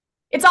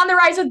It's on the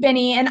Rise with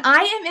Benny, and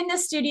I am in the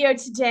studio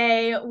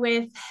today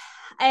with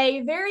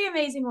a very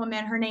amazing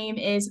woman. Her name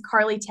is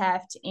Carly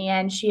Tefft,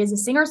 and she is a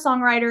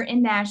singer-songwriter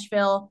in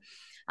Nashville,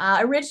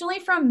 originally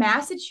from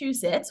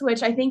Massachusetts,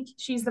 which I think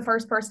she's the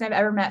first person I've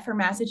ever met from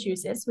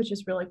Massachusetts, which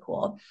is really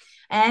cool.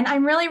 And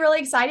I'm really, really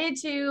excited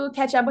to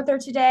catch up with her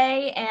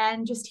today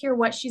and just hear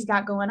what she's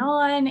got going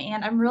on.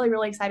 And I'm really,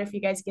 really excited for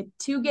you guys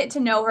get to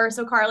know her.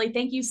 So, Carly,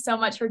 thank you so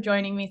much for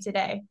joining me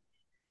today.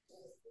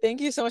 Thank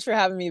you so much for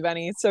having me,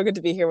 Benny. It's so good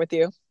to be here with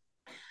you.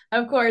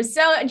 Of course.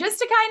 So just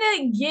to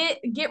kind of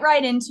get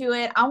right into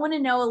it, I want to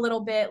know a little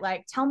bit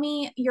like tell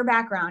me your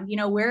background.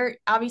 Where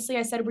obviously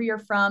I said where you're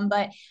from,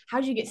 but how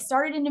did you get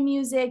started into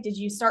music? Did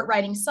you start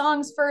writing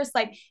songs first?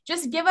 Like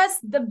just give us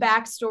the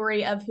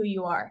backstory of who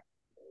you are.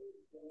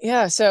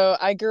 Yeah, so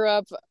I grew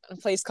up in a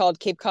place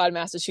called Cape Cod,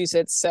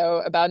 Massachusetts,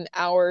 so about an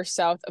hour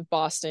south of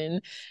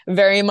Boston.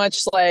 Very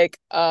much like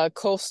a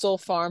coastal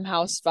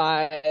farmhouse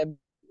vibe.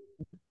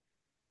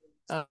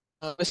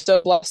 I was so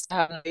blessed to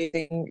have an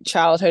amazing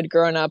childhood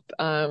growing up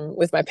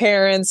with my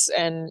parents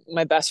and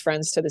my best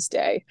friends to this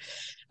day.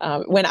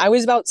 When I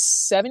was about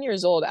 7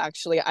 years old,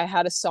 actually, I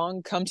had a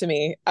song come to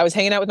me. I was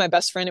hanging out with my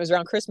best friend. It was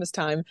around Christmas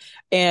time,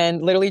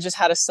 and literally just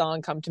had a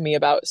song come to me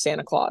about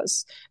Santa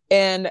Claus.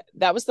 And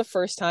that was the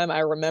first time I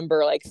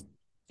remember like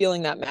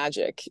feeling that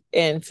magic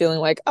and feeling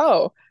like,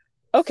 oh,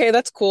 okay,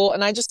 that's cool.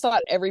 And I just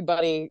thought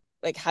everybody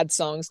like had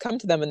songs come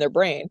to them in their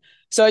brain.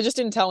 So I just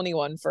didn't tell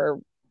anyone for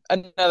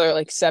another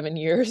like 7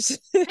 years.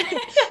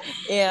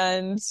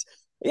 And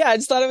yeah, I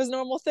just thought it was a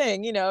normal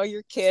thing. You're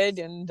a kid.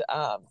 And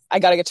I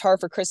got a guitar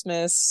for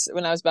Christmas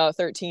when I was about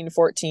 13,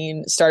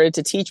 14, started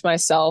to teach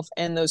myself.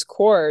 And those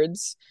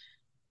chords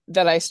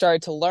that I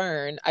started to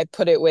learn, I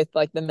put it with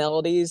like the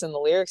melodies and the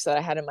lyrics that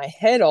I had in my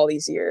head all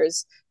these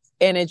years.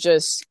 And it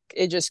just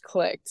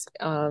clicked.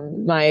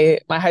 My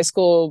high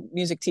school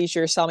music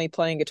teacher saw me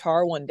playing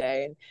guitar one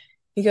day, and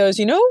he goes,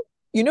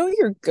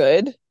 you're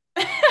good.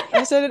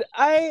 I said,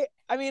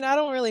 I mean, I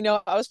don't really know.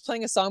 I was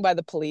playing a song by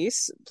the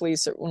Police.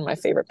 Police are one of my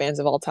favorite bands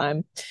of all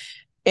time.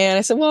 And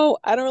I said,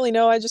 well, I don't really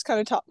know. I just kind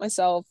of taught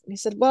myself. And he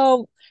said,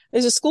 well,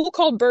 there's a school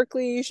called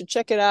Berkeley. You should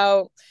check it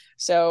out.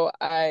 So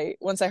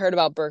once I heard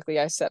about Berkeley,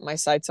 I set my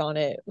sights on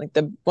it, like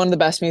the one of the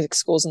best music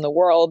schools in the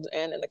world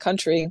and in the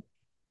country.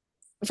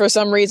 For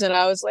some reason,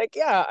 I was like,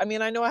 yeah, I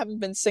mean, I know I haven't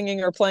been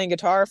singing or playing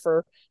guitar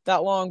for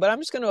that long, but I'm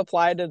just going to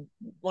apply to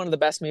one of the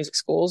best music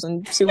schools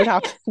and see what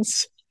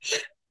happens.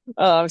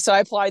 So I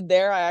applied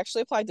there. I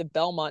actually applied to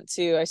Belmont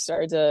too. I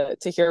started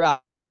to hear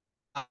about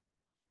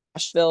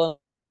Nashville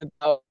and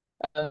about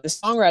the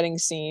songwriting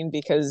scene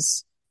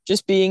because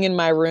just being in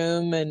my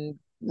room and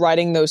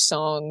writing those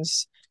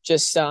songs,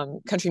 just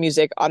country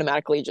music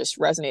automatically just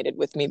resonated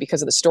with me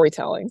because of the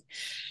storytelling.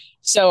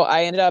 So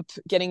I ended up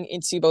getting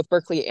into both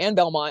Berkeley and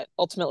Belmont.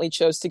 Ultimately,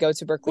 chose to go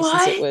to Berkeley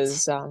since it What?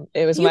 was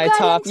it was You my got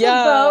top. into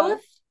Yeah,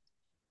 both?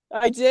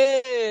 I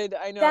did.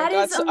 I know. I That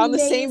is got on the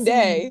same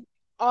day. amazing.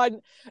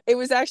 On It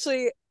was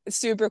actually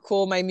super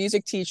cool. My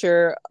music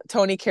teacher,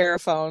 Tony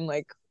Carafone,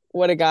 like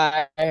what a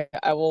guy.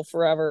 I will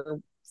forever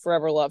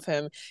love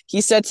him.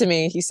 He said to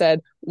me, he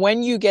said,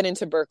 when you get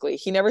into Berkeley,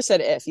 he never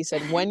said if, he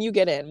said, when you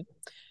get in,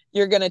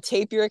 you're gonna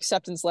tape your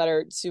acceptance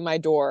letter to my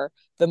door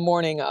the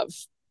morning of.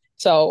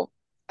 So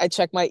I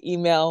check my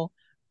email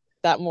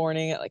that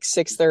morning at like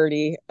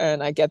 6:30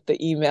 and I get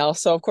the email.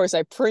 So of course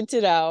I print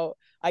it out.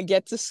 I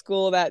get to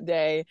school that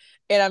day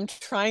and I'm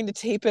trying to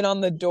tape it on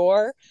the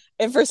door.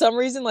 And for some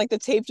reason, like the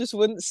tape just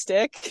wouldn't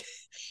stick.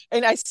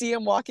 And I see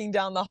him walking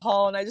down the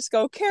hall and I just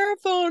go,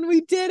 Caraphone,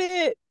 we did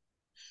it.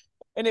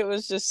 And it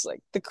was just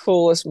like the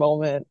coolest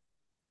moment.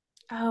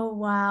 Oh,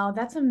 wow.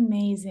 That's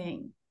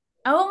amazing.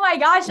 Oh my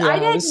gosh. I Yeah,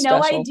 it had was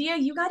no special. idea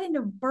you got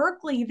into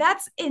Berkeley.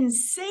 That's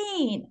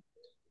insane.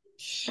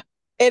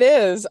 It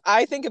is.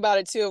 I think about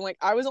it too. I'm like,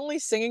 I was only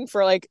singing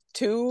for like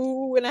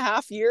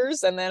 2.5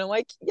 years, and then I'm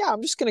like, yeah,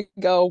 I'm just So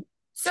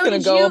gonna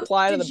did go you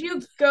apply to did the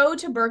you go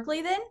to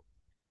Berkeley then?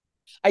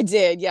 I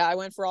did. Yeah, I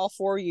went for all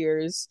 4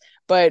 years.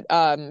 But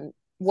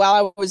while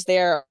I was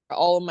there,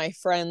 all of my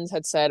friends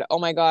had said, "Oh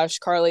my gosh,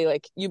 Carly,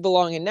 like you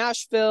belong in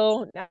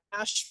Nashville."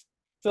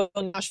 So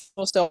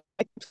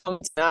I come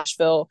to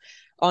Nashville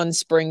on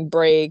spring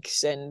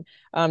breaks and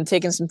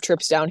taking some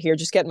trips down here,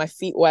 just getting my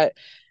feet wet,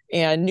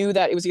 and knew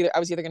that I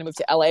was either going to move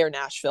to LA or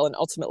Nashville, and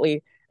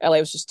ultimately LA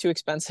was just too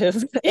expensive,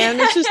 and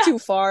it's just too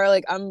far.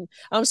 Like I'm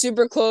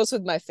super close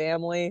with my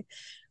family.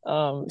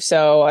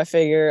 So I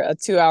figure a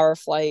 2 hour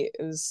flight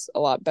is a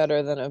lot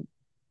better than a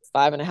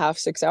 5.5,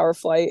 6 hour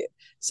flight.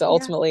 So Yeah.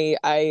 ultimately,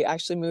 I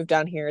actually moved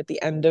down here at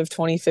the end of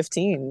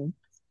 2015.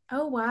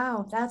 Oh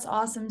wow, that's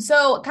awesome.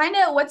 So kind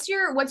of what's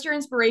your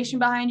inspiration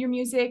behind your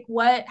music?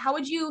 How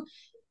would you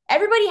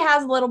everybody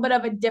has a little bit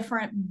of a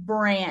different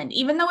brand,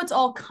 even though it's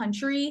all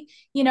country.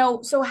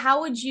 So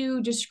how would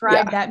you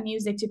describe Yeah. that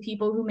music to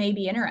people who may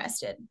be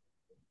interested?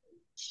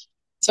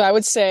 So I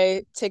would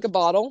say take a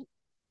bottle,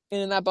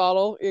 and in that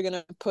bottle, you're going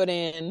to put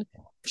in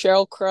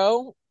Sheryl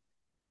Crow,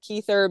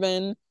 Keith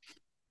Urban,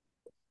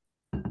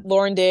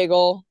 Lauren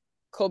Daigle,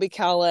 Kobe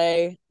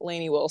Calais,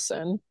 Lainey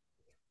Wilson.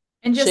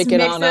 And just Shake it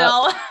mix on it up.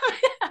 all.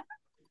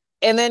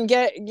 and then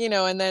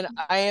and then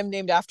I am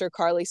named after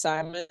Carly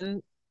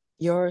Simon.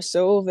 You're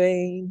so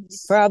vain. You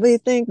probably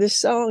think this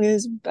song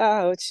is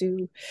about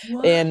you.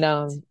 What?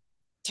 And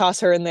toss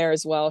her in there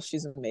as well.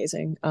 She's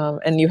amazing.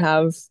 And you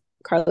have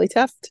Carly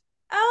Tefft.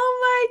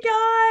 Oh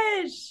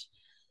my gosh.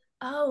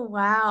 Oh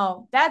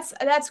wow. That's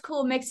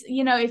cool. Mix,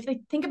 if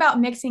they think about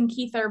mixing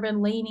Keith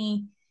Urban,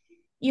 Lainey,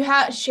 you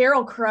have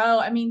Cheryl Crow.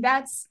 I mean,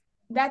 that's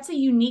a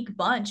unique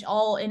bunch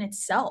all in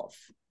itself.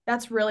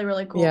 That's really,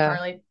 really cool, Yeah.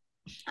 Carly.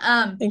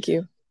 Um, Thank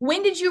you.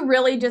 when did you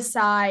really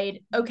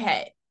decide,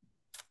 okay,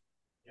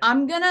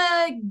 I'm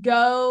gonna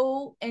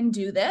go and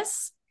do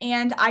this,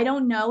 and I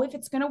don't know if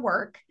it's gonna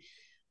work,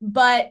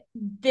 but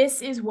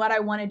this is what I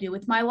want to do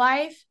with my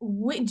life.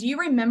 Do you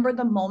remember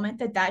the moment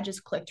that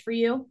just clicked for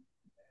you?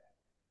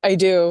 I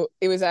do.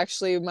 It was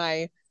actually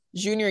my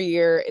junior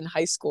year in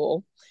high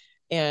school.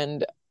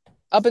 And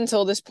up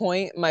until this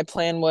point, my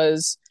plan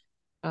was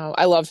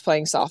I loved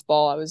playing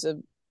softball. I was a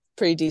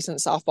pretty decent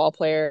softball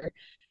player.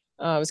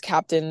 I was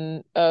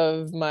captain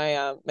of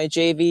my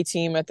JV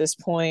team at this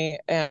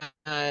point,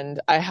 and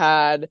I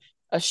had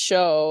a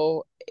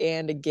show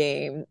and a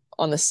game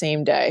on the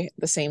same day,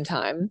 the same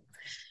time.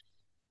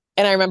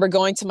 And I remember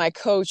going to my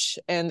coach,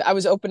 and I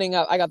was opening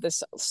up. I got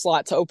this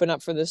slot to open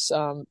up for this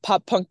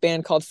pop punk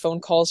band called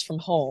Phone Calls from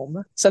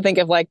Home. So think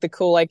of like the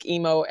cool like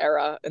emo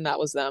era, and that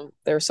was them.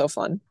 They were so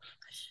fun.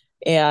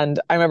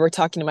 And I remember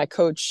talking to my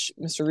coach,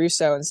 Mr.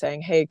 Russo, and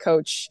saying, "Hey,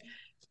 coach,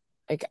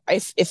 like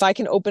if I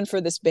can open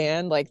for this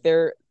band, like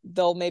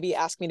they'll maybe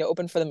ask me to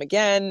open for them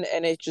again,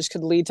 and it just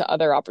could lead to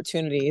other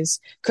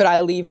opportunities. Could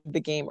I leave the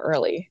game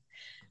early?"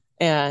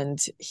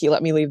 And he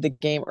let me leave the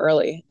game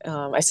early.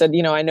 I said,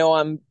 I know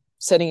I'm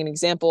setting an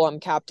example. I'm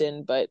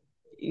captain, but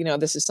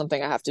this is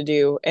something I have to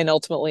do. And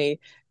ultimately,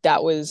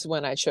 that was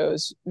when I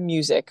chose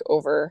music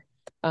over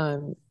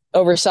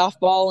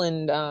softball.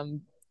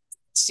 And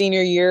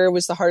senior year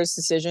was the hardest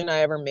decision I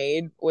ever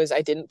made. Was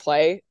I didn't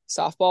play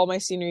softball my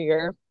senior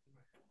year.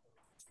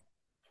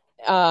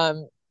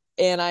 And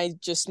I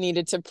just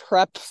needed to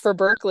prep for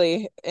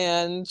Berkeley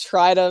and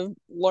try to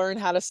learn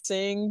how to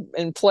sing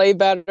and play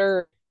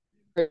better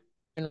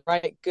and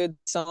write good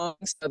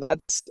songs. So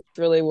that's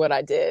really what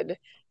I did,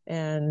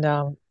 and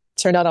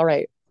turned out all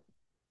right.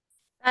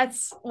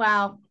 That's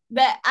wow.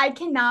 That I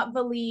cannot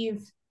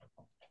believe.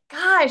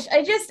 Gosh,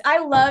 I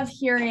love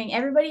hearing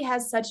everybody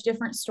has such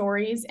different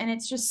stories, and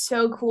it's just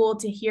so cool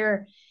to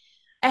hear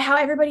how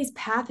everybody's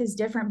path is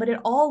different, but it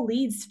all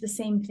leads to the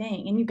same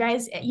thing. And you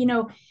guys,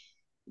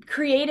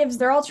 creatives,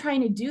 they're all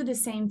trying to do the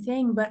same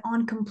thing, but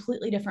on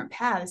completely different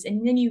paths.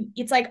 And then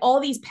it's like all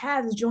these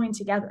paths join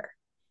together,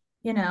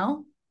 you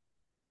know?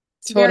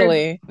 It's very,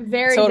 Totally,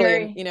 very,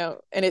 totally, and very.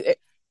 and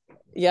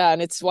yeah,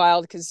 and it's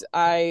wild because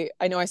I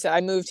know I said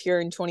I moved here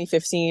in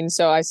 2015,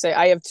 so I say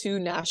I have two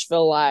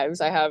Nashville lives.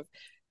 I have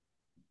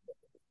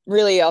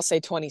really I'll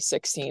say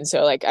 2016.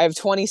 So like I have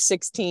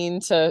 2016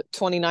 to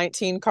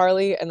 2019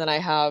 Carly, and then I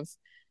have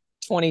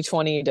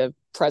 2020 to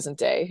present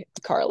day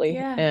Carly.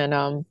 Yeah.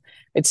 And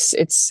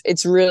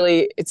it's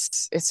really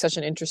it's such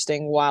an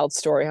interesting wild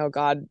story how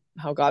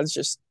God's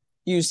just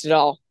used it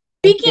all.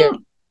 Yeah.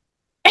 Speaking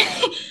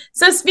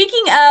So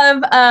speaking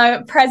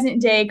of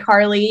present day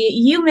Carly,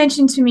 you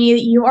mentioned to me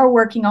that you are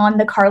working on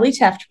the Carly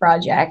Tefft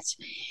project,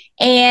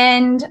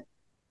 and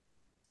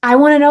I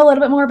want to know a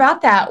little bit more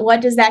about that. What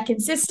does that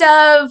consist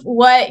of?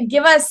 What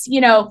give us,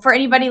 for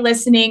anybody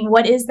listening,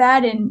 what is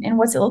that and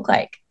what's it look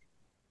like?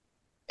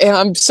 And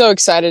I'm so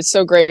excited,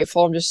 so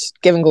grateful. I'm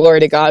just giving glory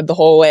to God the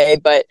whole way.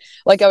 But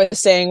like I was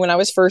saying, when I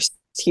was first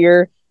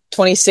here,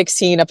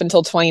 2016 up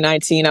until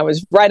 2019, I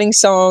was writing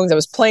songs, I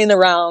was playing the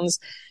rounds,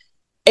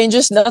 and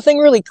just nothing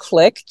really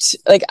clicked.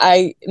 Like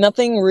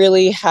nothing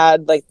really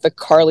had like the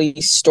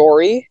Carly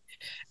story,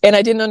 and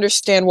I didn't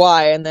understand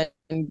why. And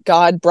then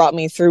God brought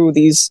me through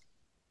these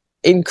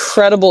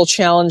incredible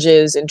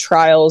challenges and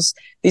trials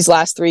these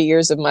last 3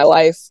 years of my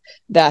life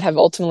that have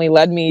ultimately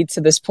led me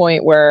to this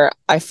point where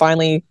I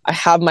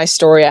have my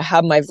story, I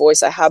have my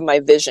voice, I have my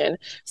vision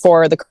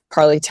for the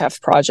Carly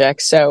Tefft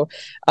project. So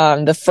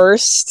the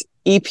first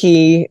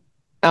EP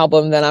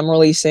album that I'm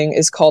releasing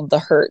is called The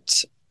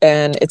Hurt,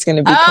 and it's going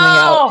to be coming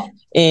out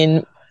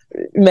in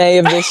May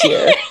of this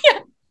year.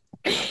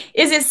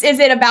 Is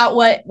it about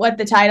what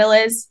the title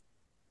is?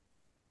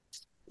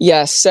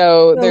 Yes,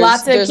 so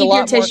There's a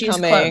lot more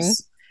coming.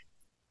 Close.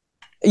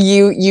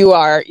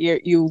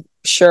 You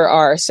sure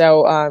are.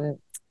 So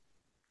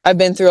I've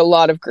been through a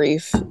lot of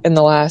grief in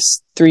the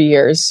last 3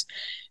 years,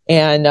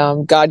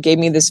 and God gave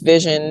me this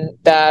vision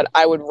that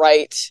I would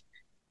write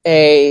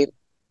a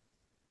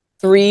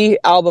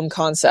 3-album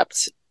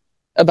concept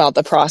about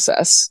the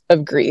process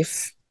of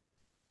grief.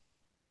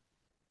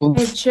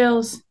 It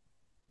chills.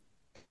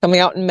 Coming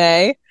out in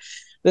May.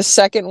 The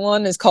second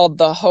one is called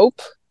The Hope.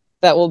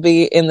 That will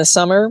be in the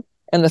summer.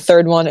 And the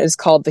third one is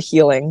called The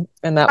Healing.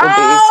 And that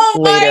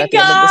will be later at the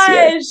end of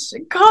this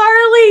year.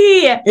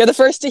 Carly! You're the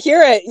first to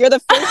hear it. You're the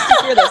first to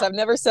hear this. I've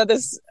never said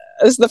this.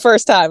 This is the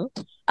first time.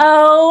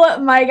 Oh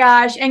my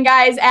gosh. And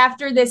guys,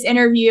 after this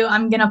interview,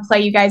 I'm going to play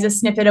you guys a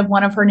snippet of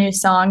one of her new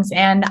songs.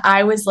 And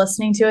I was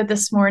listening to it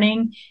this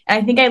morning, and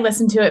I think I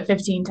listened to it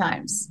 15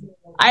 times.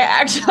 I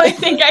actually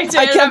think I did.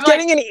 I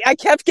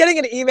kept getting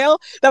an email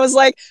that was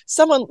like,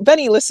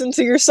 Benny, listen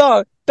to your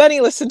song.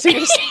 Benny, listen to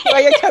your song.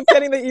 Like, I kept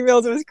getting the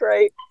emails. It was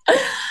great.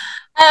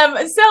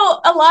 So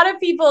a lot of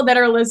people that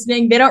are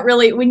listening, they don't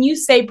really, when you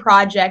say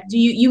project,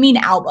 you mean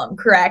album,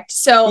 correct?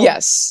 So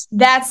yes,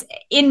 that's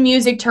in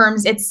music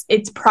terms,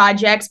 it's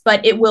projects,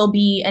 but it will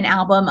be an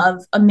album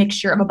of a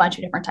mixture of a bunch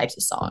of different types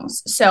of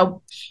songs.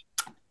 So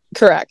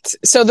correct.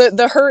 So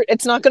the hurt,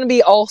 it's not going to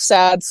be all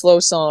sad, slow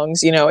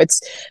songs. You know,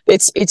 it's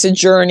a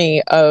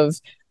journey of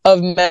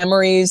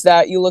memories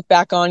that you look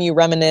back on, you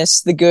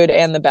reminisce the good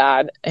and the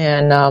bad.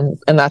 And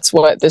that's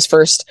what this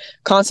first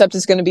concept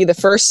is going to be. The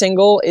first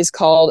single is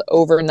called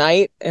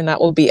Overnight, and that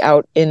will be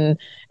out in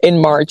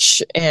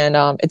March. And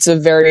it's a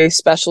very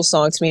special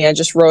song to me. I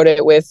just wrote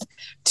it with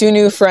two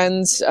new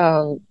friends,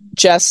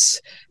 Jess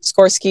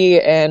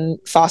Skorsky and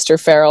Foster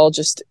Farrell,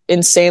 just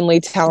insanely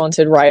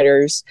talented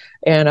writers.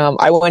 And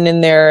I went in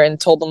there and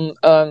told them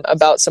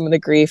about some of the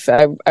grief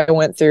I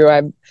went through.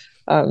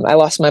 I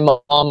lost my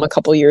mom a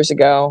couple years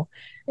ago,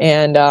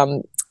 and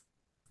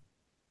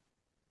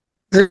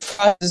grief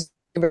is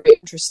very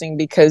interesting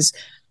because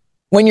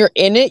when you're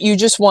in it, you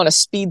just want to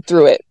speed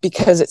through it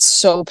because it's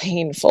so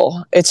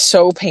painful. It's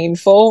so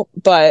painful,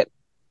 but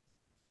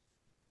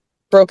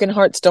broken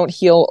hearts don't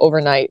heal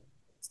overnight.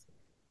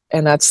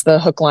 And that's the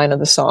hook line of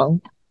the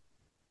song.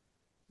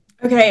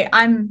 Okay,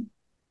 I'm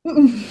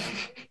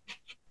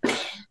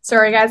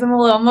sorry guys, I'm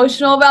a little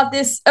emotional about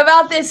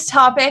this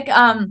topic.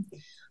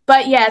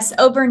 But yes,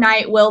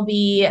 Overnight will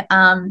be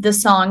the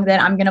song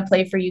that I'm going to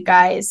play for you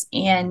guys.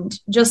 And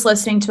just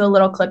listening to a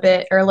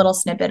little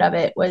snippet of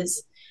it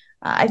was,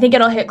 I think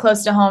it'll hit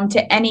close to home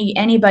to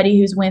anybody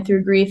who's went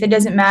through grief. It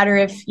doesn't matter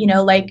if,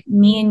 like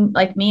me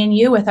and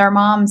you with our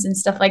moms and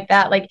stuff like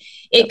that. Like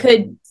it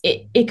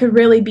could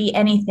really be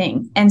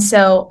anything. And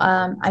so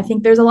I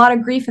think there's a lot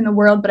of grief in the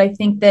world, but I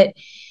think that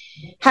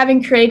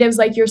having creatives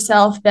like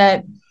yourself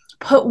that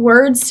put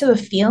words to the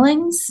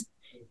feelings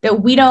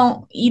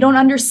that you don't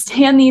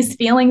understand these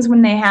feelings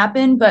when they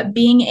happen, but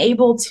being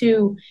able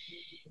to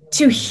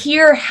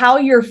hear how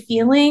you're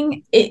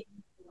feeling,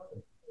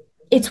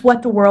 it's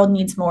what the world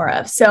needs more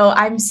of. So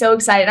I'm so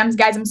excited.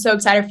 I'm so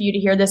excited for you to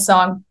hear this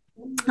song.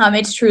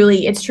 It's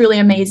truly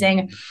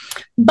amazing.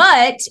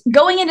 But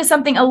going into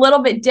something a little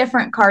bit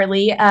different,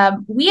 Carly,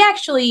 we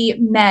actually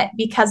met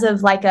because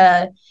of like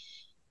a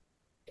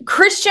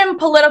Christian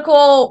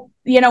political,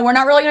 we're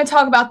not really going to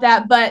talk about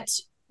that, but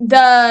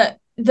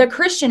the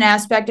Christian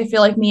aspect, I feel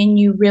like me and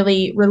you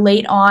really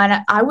relate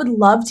on. I would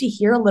love to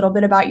hear a little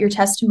bit about your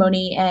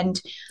testimony,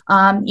 and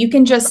you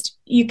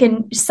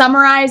can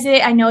summarize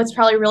it. I know it's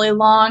probably really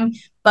long,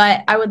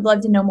 but I would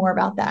love to know more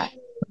about that.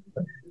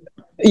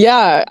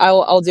 Yeah,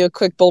 I'll do a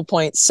quick bullet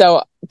point.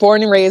 So,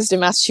 born and raised in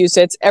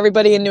Massachusetts,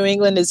 everybody in New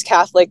England is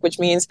Catholic, which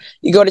means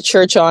you go to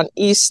church on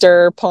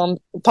Easter, Palm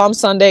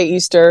Sunday,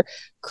 Easter,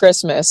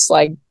 Christmas,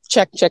 like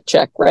check,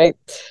 right?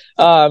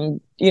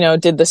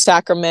 Did the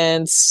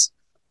sacraments,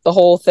 the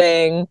whole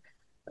thing,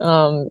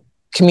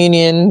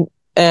 communion,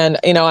 and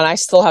I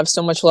still have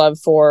so much love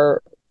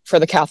for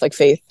the Catholic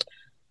faith,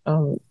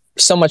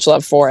 so much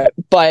love for it.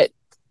 But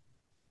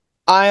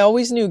I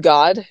always knew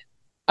God.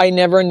 I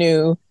never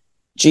knew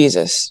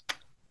Jesus.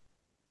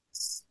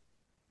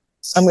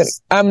 I'm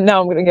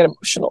gonna get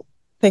emotional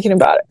thinking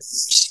about it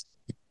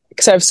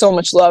because I have so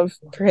much love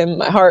for him in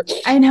my heart.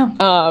 I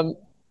know.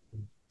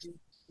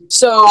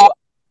 So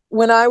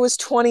when I was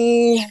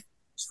 24.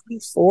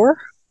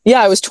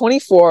 Yeah, I was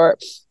 24,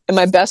 and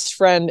my best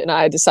friend and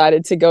I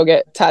decided to go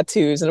get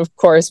tattoos. And of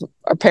course,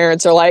 our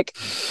parents are like,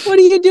 "What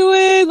are you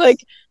doing? Like,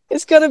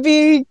 it's gonna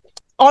be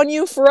on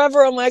you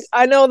forever." I'm like,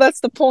 "I know, that's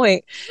the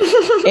point."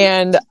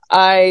 And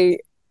I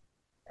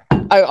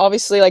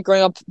obviously, like,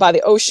 growing up by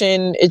the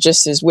ocean, it's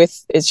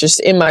just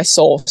in my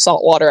soul.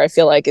 Salt water, I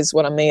feel like, is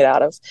what I'm made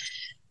out of.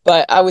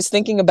 But I was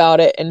thinking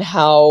about it and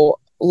how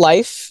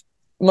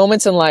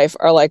moments in life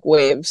are like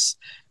waves.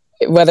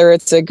 Whether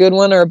it's a good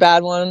one or a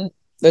bad one,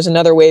 there's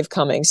another wave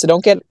coming. So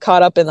don't get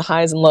caught up in the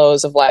highs and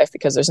lows of life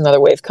because there's another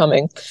wave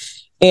coming.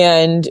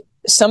 And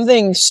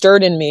something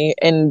stirred in me,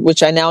 and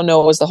which I now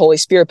know was the Holy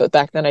Spirit, but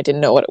back then I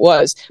didn't know what it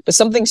was. But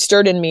something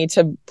stirred in me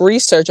to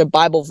research a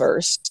Bible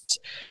verse.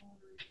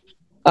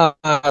 So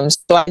I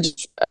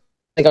just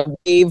like a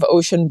wave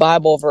ocean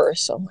Bible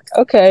verse. So I'm like,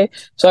 okay.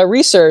 So I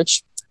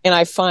research and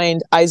I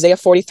find Isaiah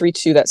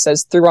 43:2 that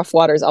says, "Through rough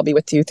waters, I'll be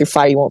with you. Through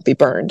fire, you won't be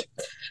burned."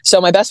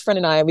 So my best friend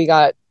and I, we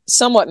got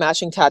somewhat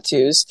matching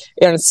tattoos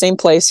in the same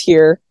place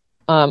here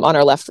on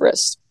our left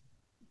wrist.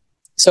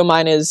 So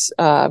mine is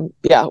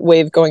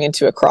wave going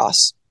into a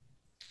cross.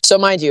 So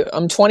mind you,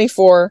 I'm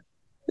 24.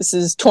 This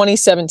is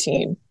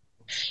 2017.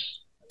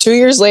 2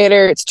 years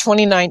later, it's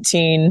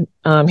 2019.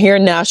 Here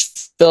in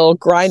Nashville,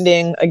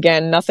 grinding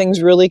again.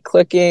 Nothing's really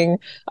clicking.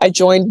 I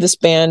joined this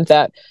band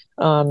that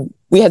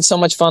we had so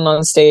much fun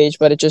on stage,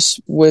 but it just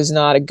was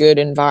not a good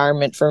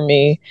environment for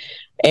me.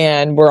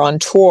 And we're on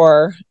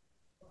tour.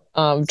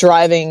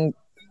 driving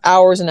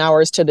hours and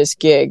hours to this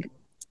gig.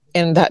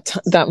 And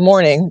that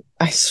morning,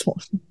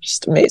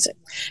 just amazing.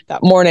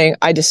 That morning,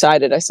 I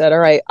decided, I said, all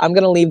right, I'm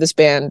going to leave this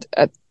band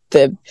at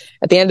the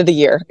end of the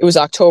year. It was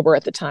October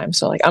at the time.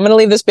 So like, I'm going to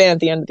leave this band at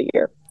the end of the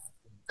year.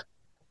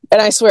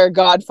 And I swear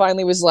God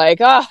finally was like,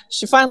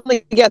 she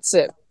finally gets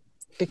it.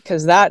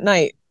 Because that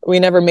night, we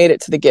never made it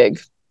to the gig.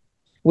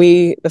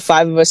 The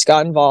 5 of us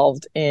got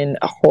involved in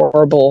a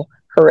horrible,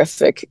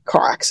 horrific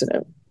car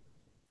accident.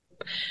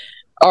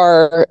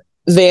 Our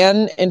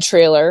van and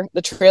trailer,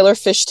 the trailer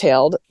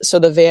fishtailed, so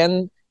the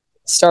van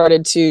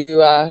started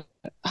to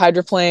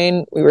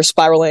hydroplane. We were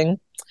spiraling.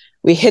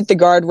 We hit the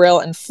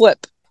guardrail and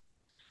flip.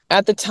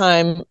 At the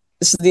time,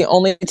 this is the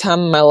only time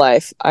in my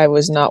life I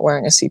was not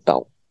wearing a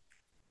seatbelt.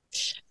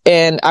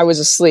 And I was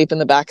asleep in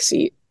the back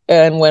seat.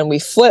 And when we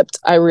flipped,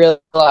 I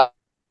realized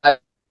I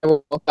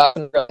woke up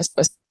and realized I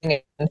was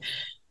singing.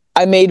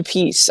 I made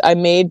peace. I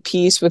made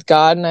peace with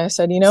God. And I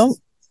said,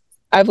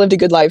 I've lived a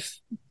good life,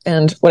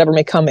 and whatever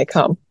may come, may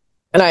come.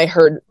 And I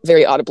heard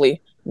very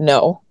audibly,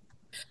 no.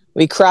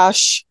 We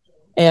crash,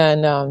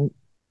 and on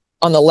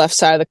the left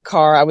side of the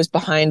car, I was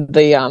behind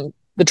the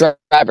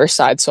driver's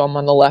side, so I'm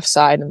on the left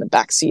side in the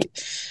back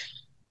seat.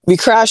 We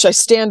crash, I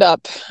stand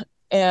up,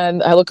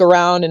 and I look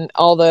around, and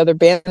all the other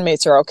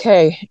bandmates are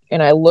okay.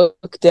 And I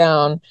look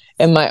down,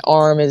 and my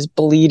arm is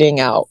bleeding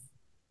out.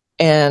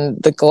 And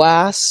the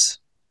glass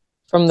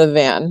from the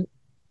van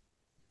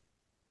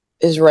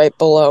is right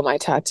below my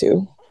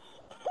tattoo.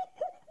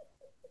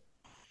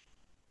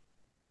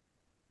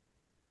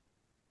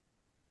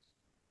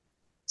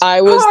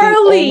 I was the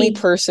only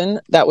person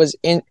that was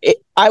in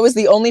it. I was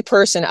the only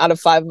person out of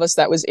 5 of us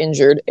that was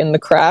injured in the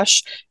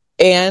crash.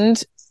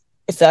 And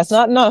if that's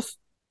not enough,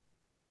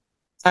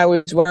 I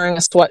was wearing a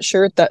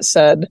sweatshirt that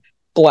said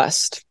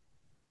blessed.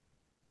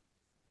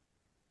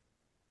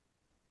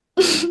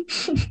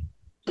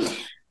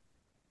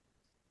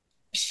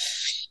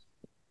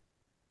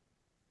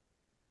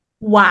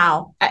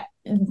 Wow.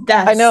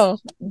 I know.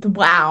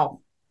 Wow.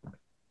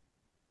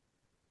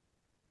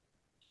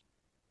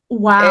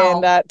 Wow.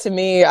 And that, to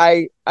me,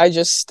 I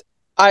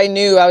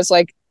knew, I was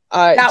like,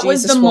 that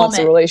was Jesus wants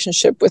a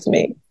relationship with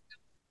me.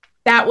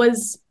 That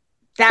was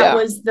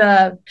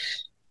the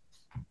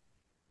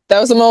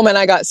moment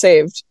I got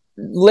saved.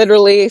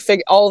 Literally,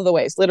 all of the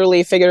ways.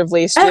 Literally,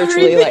 figuratively,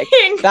 spiritually.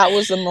 Everything. Like, that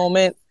was the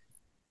moment.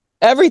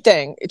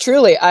 Everything.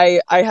 Truly.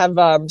 I have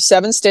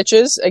 7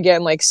 stitches.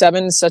 Again, like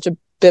 7 is such a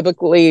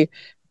biblically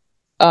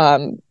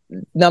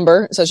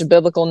number, such a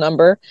biblical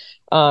number.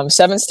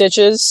 7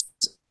 stitches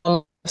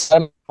on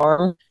my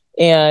arm.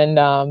 And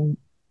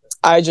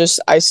I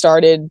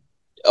started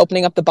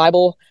opening up the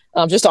Bible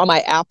just on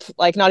my app,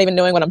 like not even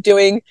knowing what I'm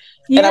doing.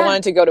 Yeah, and I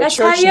wanted to go to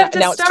church.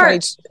 Now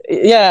it's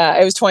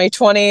it was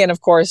 2020, and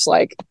of course,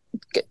 like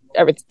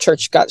every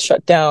church got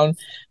shut down.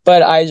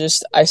 But I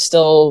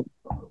still,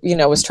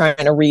 was trying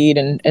to read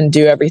and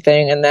do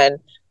everything. And then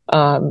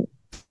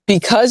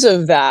because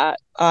of that,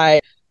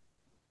 when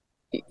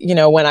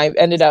I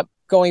ended up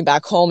going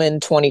back home in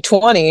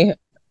 2020,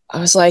 I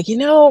was like,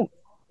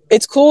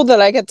 it's cool that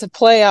I get to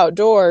play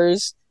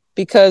outdoors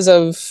because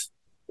of,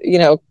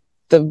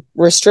 the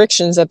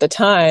restrictions at the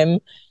time.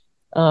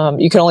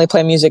 You can only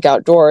play music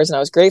outdoors, and I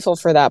was grateful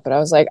for that. But I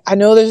was like, I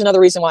know there's another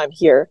reason why I'm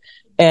here.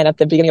 And at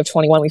the beginning of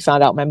 21, we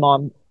found out my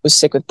mom was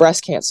sick with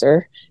breast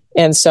cancer.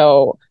 And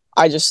so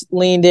I just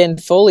leaned in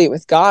fully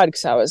with God,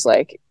 because I was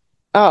like,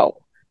 oh,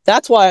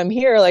 that's why I'm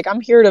here. Like,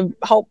 I'm here to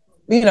help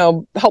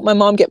my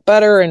mom get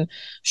better and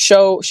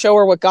show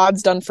her what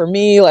God's done for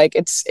me. Like,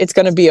 it's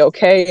going to be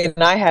okay.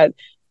 And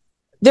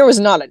there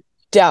was not a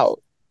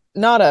doubt,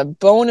 not a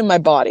bone in my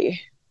body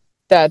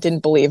that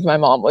didn't believe my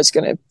mom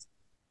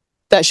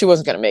that she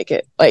wasn't going to make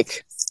it.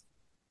 Like,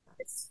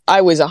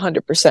 I was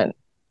 100%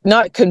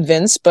 not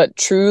convinced, but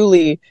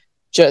truly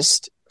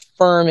just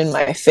firm in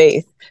my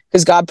faith,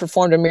 because God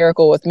performed a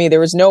miracle with me. There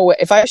was no way,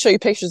 if I show you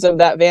pictures of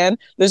that van,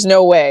 there's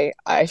no way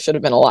I should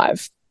have been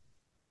alive.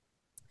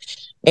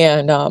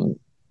 And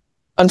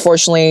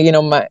unfortunately,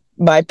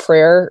 my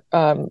prayer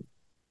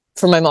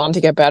for my mom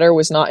to get better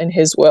was not in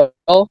his will.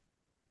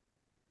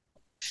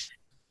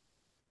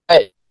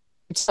 I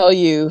tell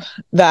you,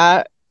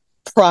 that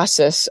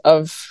process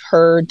of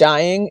her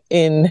dying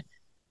in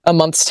a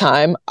month's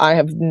time, I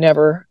have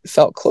never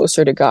felt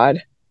closer to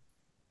God.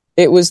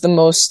 It was the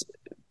most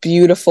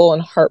beautiful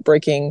and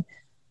heartbreaking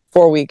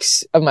 4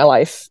 weeks of my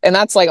life. And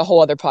that's like a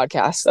whole other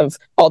podcast of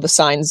all the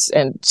signs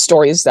and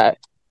stories that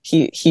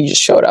he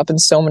just showed up in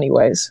so many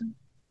ways.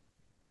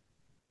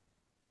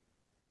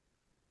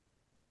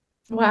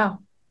 Wow.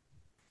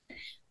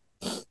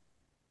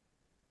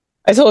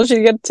 I told you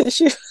to get a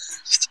tissue.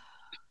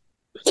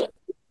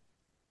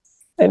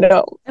 I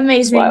know.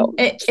 Amazing.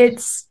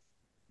 It's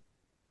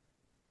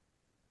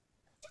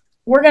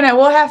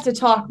we'll have to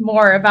talk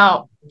more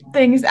about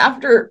things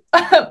after.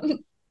 I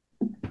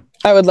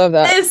would love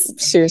that.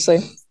 Seriously.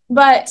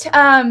 But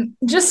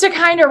just to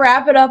kind of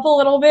wrap it up a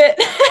little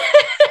bit,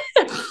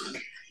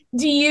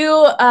 Do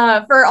you,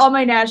 for all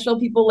my Nashville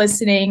people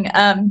listening,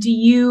 do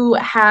you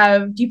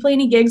play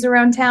any gigs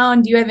around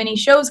town? Do you have any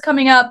shows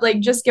coming up? Like,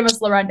 just give us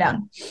the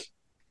rundown.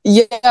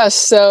 Yeah,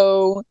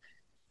 so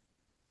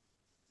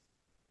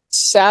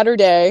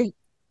Saturday,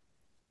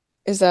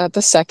 is that the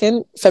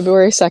 2nd,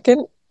 February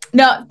 2nd?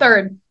 No,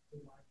 third.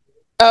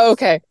 Oh,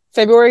 okay.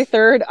 February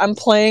 3rd, I'm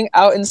playing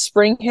out in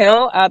Spring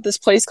Hill at this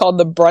place called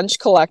the Brunch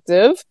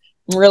Collective.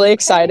 I'm really Okay.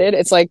 excited.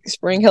 It's like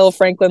Spring Hill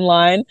Franklin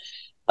line.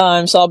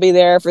 So I'll be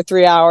there for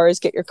 3 hours.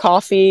 Get your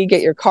coffee,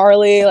 get your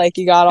Carly, like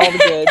you got all the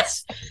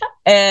goods.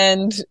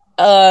 And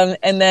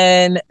and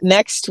then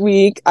next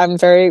week, I'm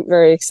very,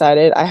 very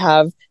excited. I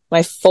have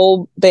my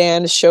full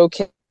band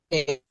showcase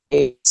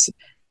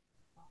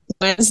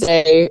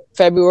Wednesday,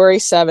 February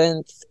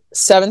 7th,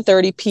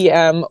 7:30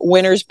 p.m.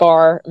 Winners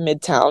Bar,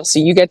 Midtown. So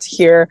you get to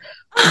hear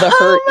the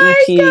Hurt Oh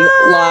EP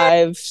my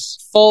live,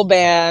 full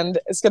band.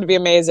 It's going to be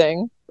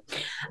amazing.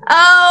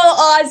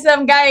 Oh,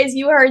 awesome, guys.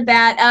 You heard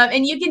that.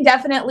 And you can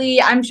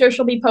definitely, I'm sure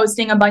she'll be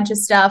posting a bunch of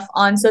stuff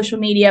on social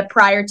media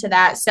prior to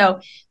that. So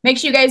make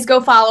sure you guys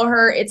go follow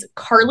her. It's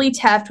Carly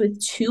Tefft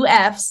with two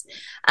F's.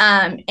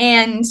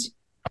 And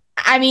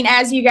I mean,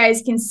 as you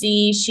guys can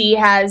see, she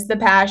has the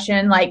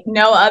passion like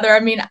no other. I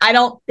mean, I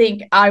don't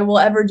think I will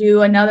ever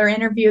do another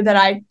interview that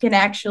I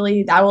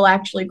will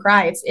actually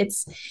cry.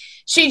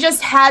 She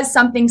just has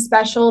something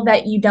special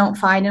that you don't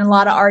find in a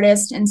lot of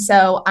artists. And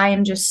so I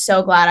am just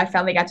so glad I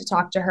finally got to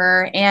talk to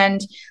her. And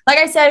like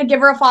I said,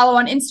 give her a follow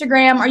on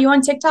Instagram. Are you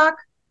on TikTok?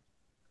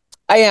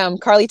 I am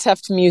Carly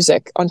Tefft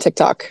Music on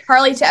TikTok.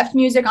 Carly Tefft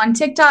Music on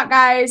TikTok,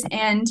 guys.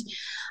 And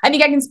I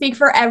think I can speak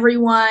for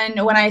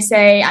everyone when I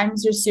say I'm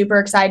just super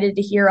excited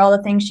to hear all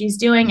the things she's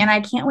doing, and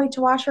I can't wait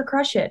to watch her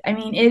crush it. I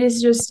mean, it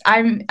is just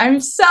I'm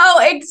so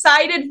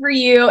excited for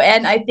you,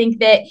 and I think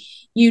that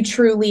you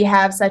truly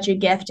have such a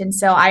gift, and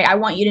so I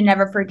want you to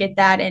never forget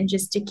that, and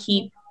just to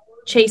keep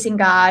chasing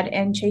God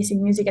and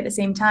chasing music at the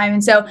same time.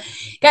 And so,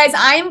 guys,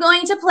 I am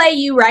going to play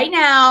you right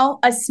now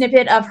a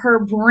snippet of her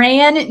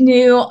brand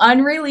new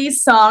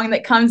unreleased song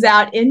that comes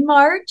out in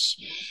March.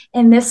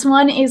 And this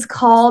one is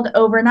called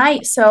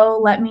Overnight. So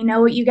let me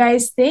know what you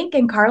guys think.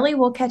 And Carly,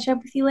 we'll catch up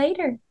with you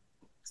later.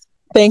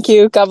 Thank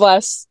you. God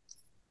bless.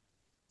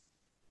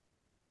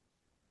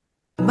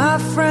 My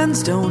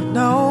friends don't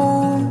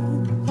know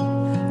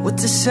what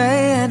to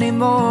say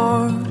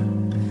anymore.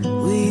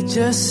 We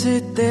just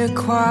sit there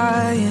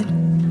quiet.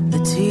 The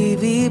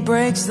TV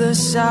breaks the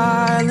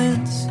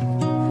silence.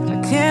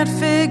 I can't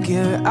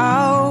figure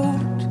out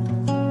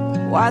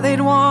why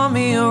they'd want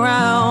me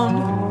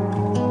around.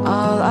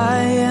 All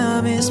I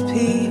am is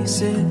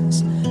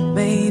pieces.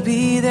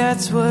 Maybe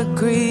that's what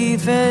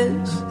grief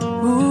is.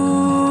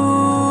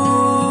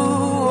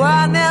 Ooh,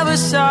 I never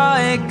saw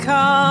it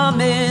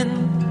coming.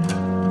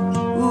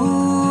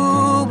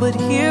 Ooh, but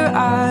here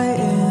I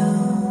am.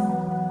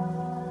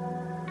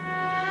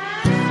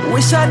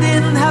 Wish I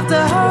didn't have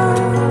to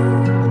hurt.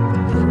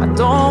 I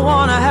don't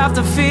wanna have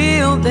to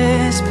feel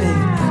this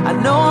pain. I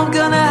know I'm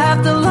gonna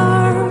have to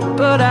learn,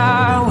 but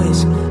I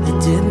wish it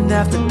didn't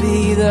have to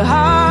be the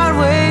hard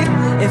way.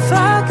 If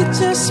I could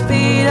just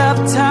speed up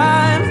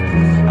time,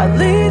 I'd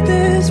leave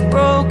this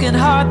broken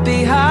heart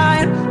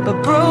behind.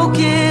 But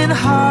broken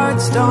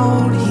hearts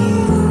don't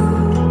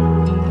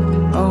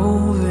heal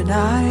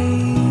overnight.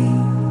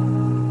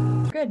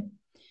 Good.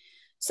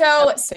 So